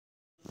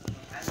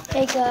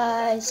Hey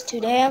guys,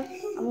 today I'm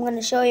going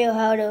to show you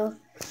how to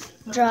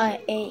draw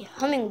a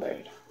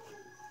hummingbird.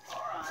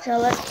 So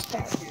let's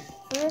start.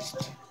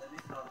 First,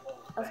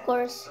 of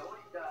course,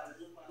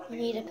 you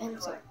need a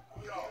pencil.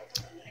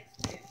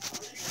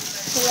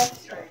 So let's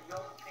start.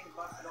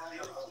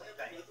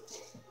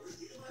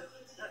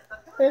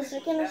 First,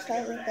 we're going to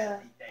start with a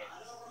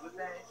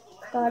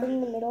dot in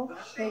the middle,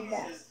 like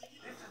that.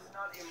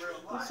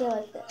 You see it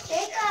like this.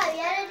 Hey God,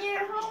 you gotta do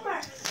your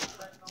homework.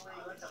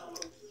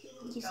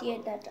 You see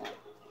it that dot.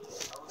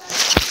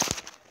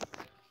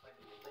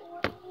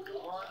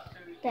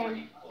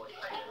 Then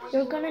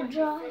you're gonna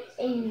draw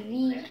a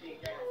V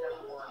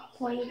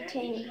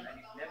pointing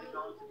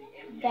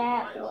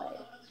that way.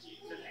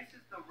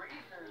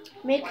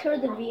 Make sure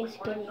the V is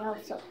skinny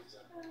also.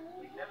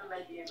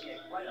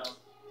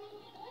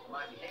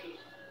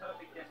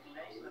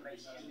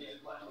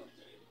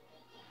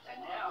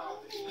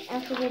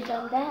 After you've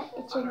done that,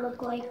 it should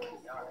look like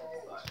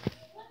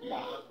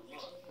that.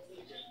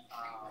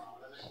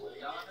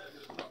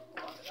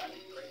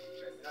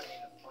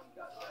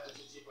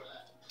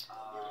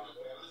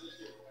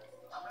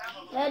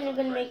 Then you're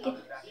going to make it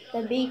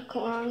the beak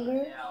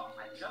longer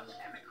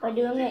by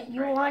doing it.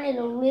 You want it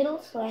a little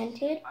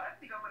slanted,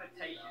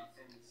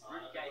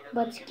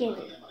 but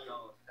skinny.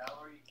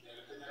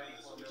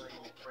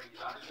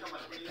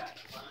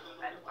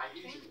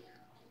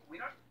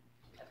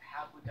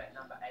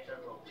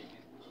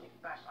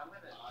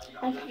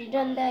 After you've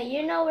done that,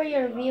 you know where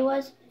your V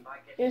was?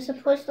 You're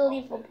supposed to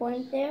leave a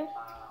point there,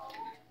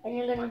 and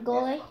you're going to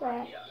go like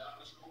that.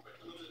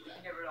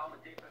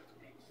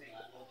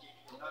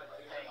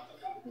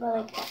 Go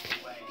like that.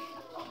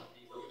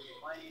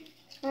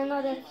 I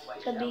know that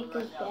the beak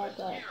is bad,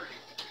 but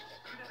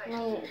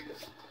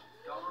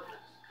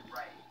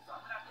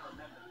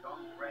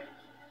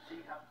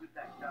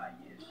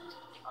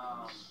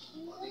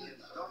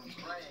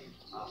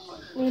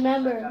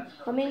remember,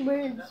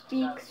 hummingbirds'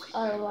 beaks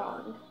are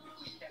long.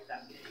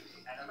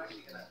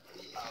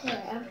 Yeah,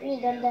 after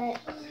you've done that,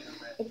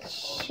 it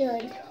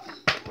should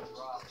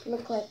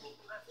look like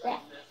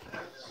that.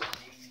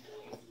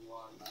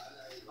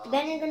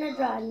 Then you're going to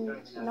draw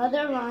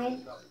another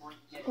line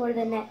where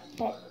the neck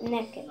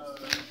is.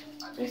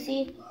 You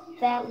see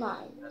that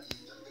line?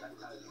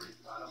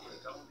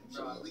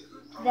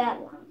 That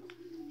line.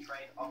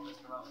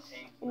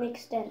 And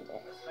extend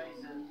it.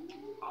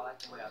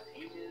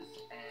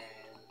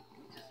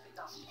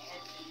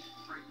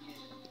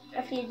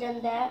 After you've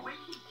done that,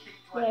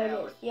 there it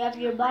is. You have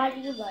your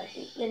body, but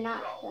you're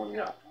not done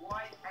yet.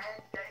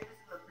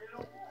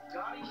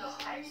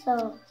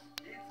 So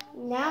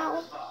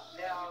now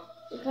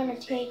you're going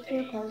to take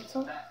your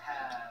pencil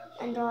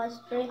and draw a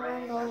straight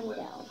line going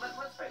down.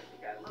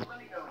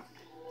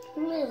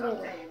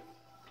 Little.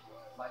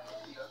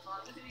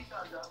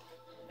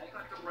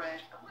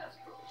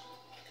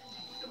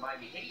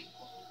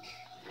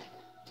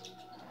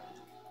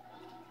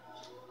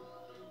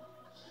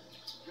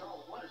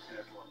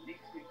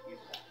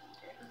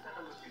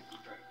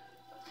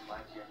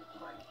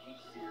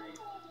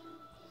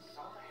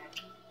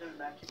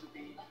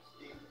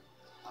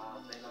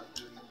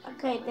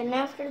 Okay, then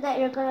after that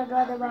you're going to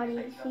draw the body.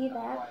 You see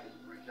that?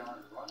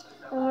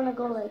 I want to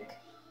go like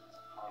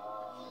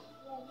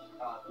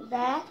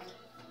that,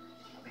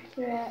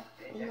 to that,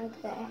 and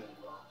like that.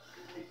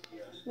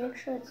 Make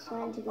sure it's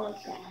slanted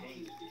like that.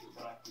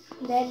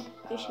 Then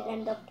you should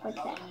end up like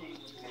that.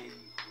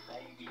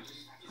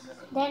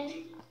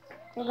 Then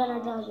you're going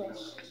to draw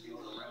this.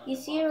 You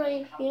see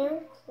right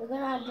here? You're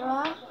going to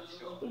draw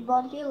a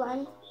bumpy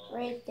line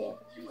right there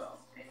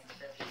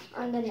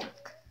on the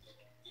neck.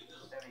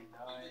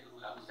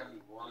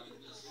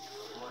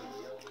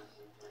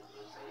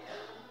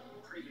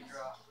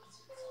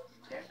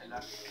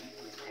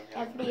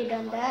 After you've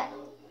done that,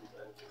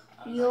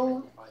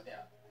 you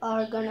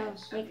are gonna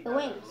make the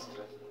wings.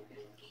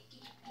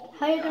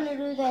 How you're gonna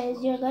do that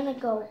is you're gonna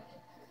go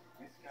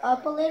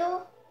up a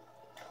little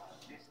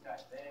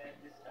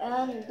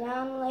and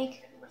down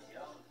like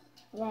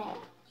that.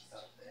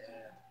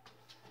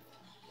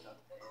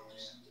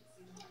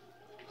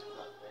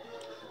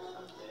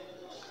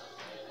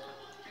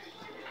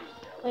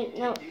 Wait,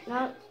 no,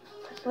 not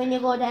when you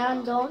go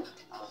down, don't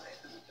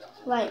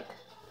like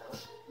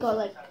go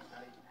like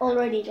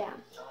already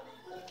down.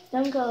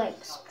 Don't go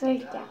like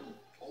straight down.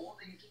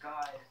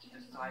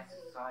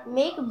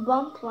 Make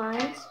bump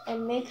lines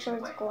and make sure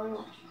it's going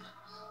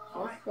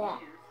like that.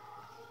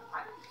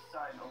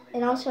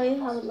 And I'll show you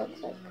how it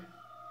looks like.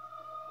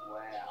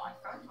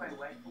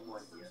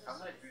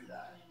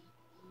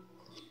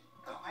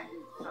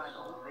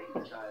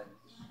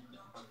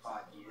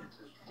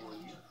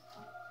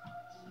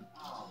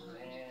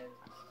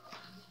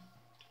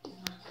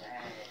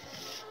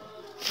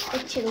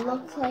 It should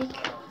look like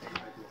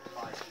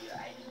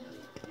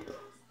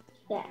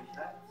that.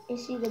 You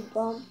see the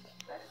bump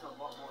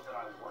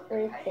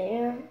right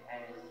there?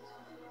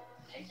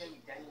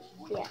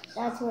 Yeah,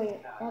 that's how you're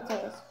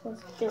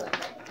supposed to do it.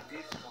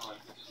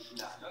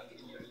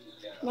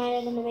 Now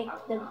you're gonna make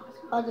the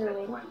other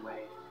wing,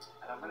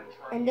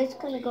 and it's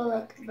gonna go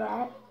like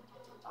that.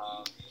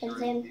 the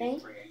same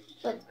thing,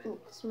 but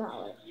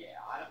smaller.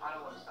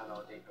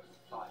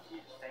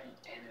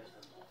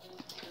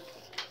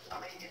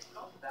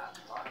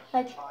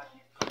 Like,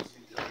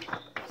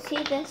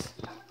 see this?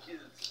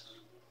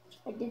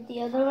 I did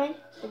the other one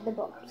with the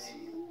bumps.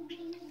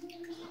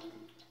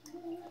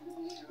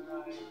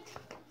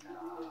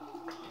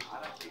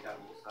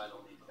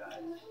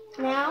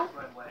 Now,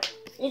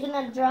 you're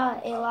gonna draw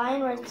a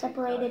line where it's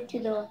separated to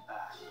the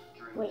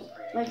wing,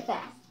 like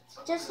that.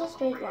 Just a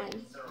straight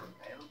line.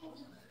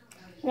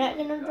 Now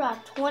you're gonna draw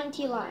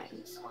 20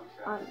 lines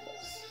on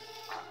this.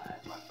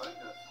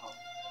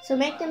 So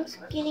make them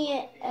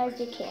skinny as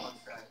you can.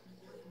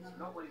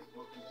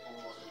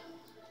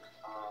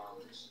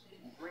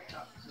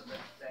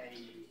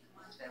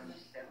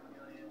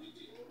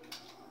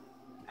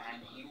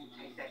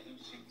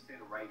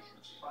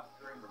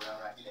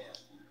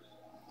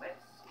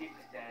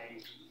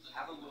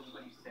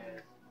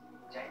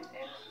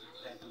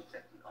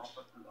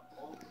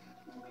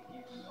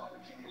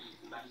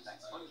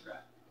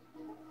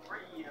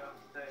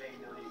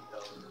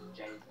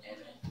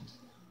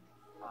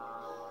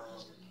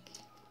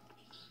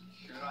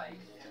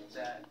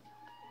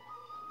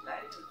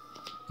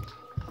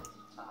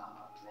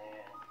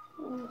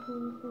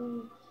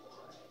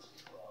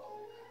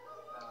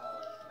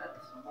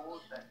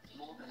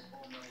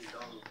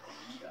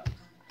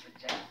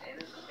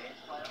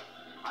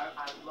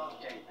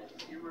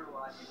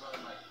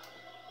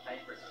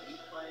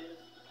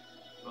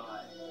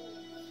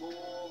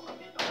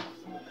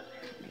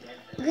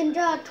 You can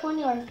draw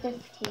 20 or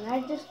 15.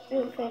 I just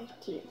drew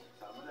 15,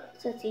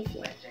 so it's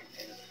easier.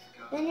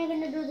 Then you're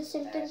gonna do the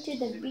same thing to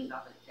the beak,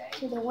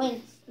 to the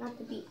wings, not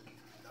the beak.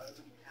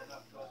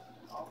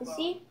 You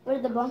see where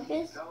the bump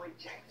is?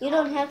 You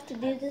don't have to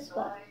do this,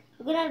 but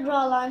you're gonna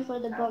draw a line where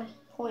the bump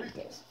point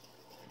is.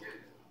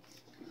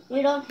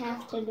 You don't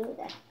have to do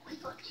that.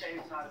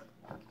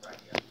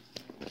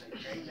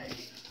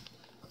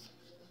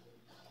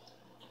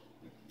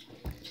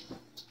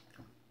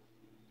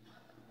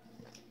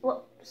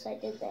 Whoops, I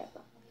did that.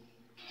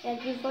 And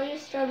before you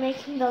start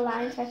making the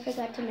lines, I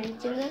forgot to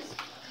mention this.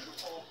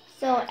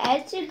 So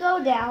as you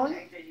go down,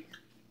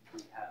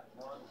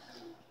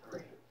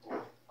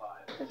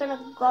 you're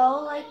gonna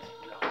go like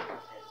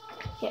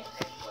here.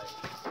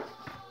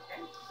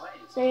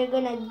 So you're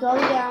gonna go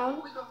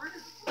down.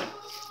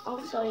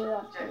 I'll show you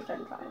after I'm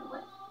done drawing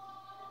that.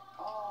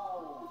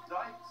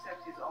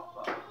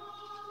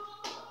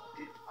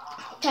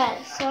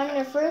 Okay, so on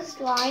your first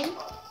line,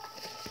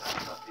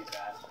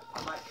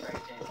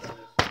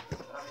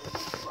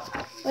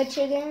 what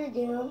you're gonna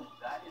do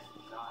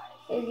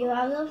is you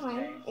have the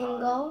line and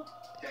go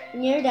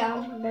near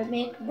down, but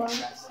make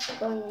bumps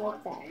going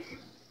like that.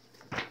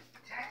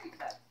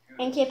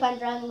 And keep on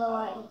drawing the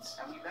lines.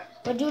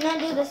 But do not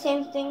do the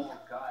same thing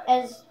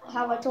as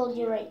how I told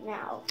you right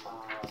now.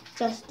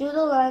 Just do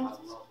the lines,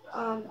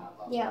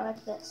 yeah,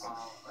 like this.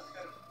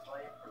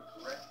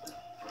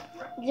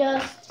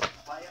 Just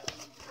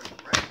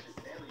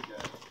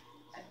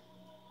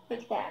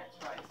like that.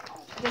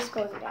 Just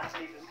going down.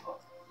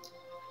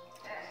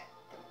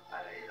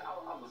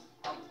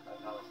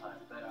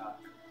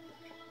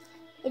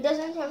 It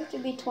doesn't have to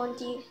be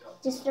 20,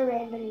 just a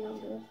random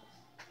number.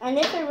 And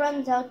if it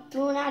runs out,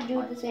 do not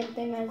do the same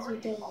thing as you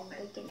did in the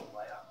beginning.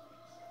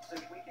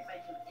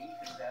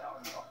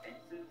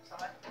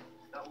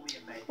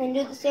 And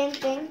do the same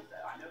thing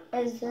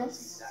as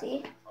this,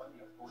 see?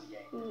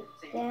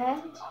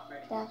 That.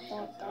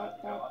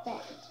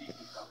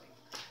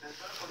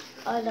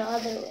 Or the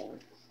other way.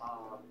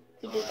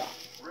 You do that.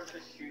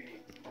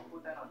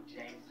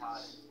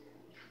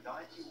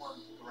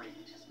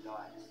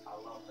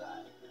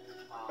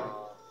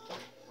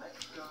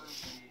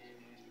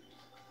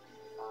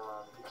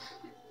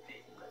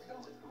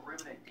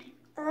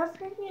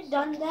 After you've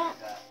done that,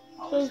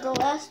 here's the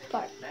last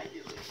part.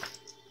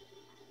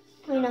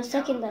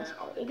 Second last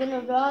part. You're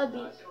gonna draw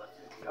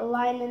a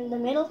line in the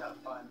middle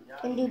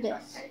and do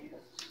this.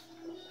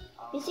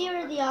 You see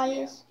where the eye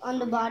is? On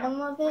the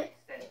bottom of it,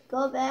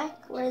 go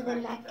back where the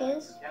neck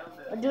is,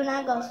 but do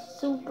not go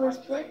super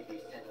thick,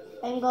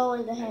 and go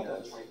where the head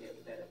is.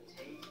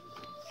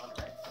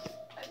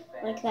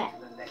 Like that.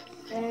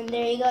 And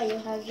there you go, you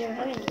have your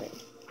hummingbird.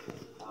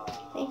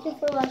 Thank you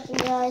for watching,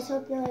 guys.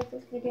 Hope you liked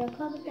this video.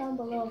 Comment down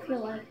below if you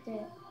liked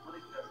it.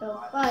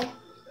 So, bye.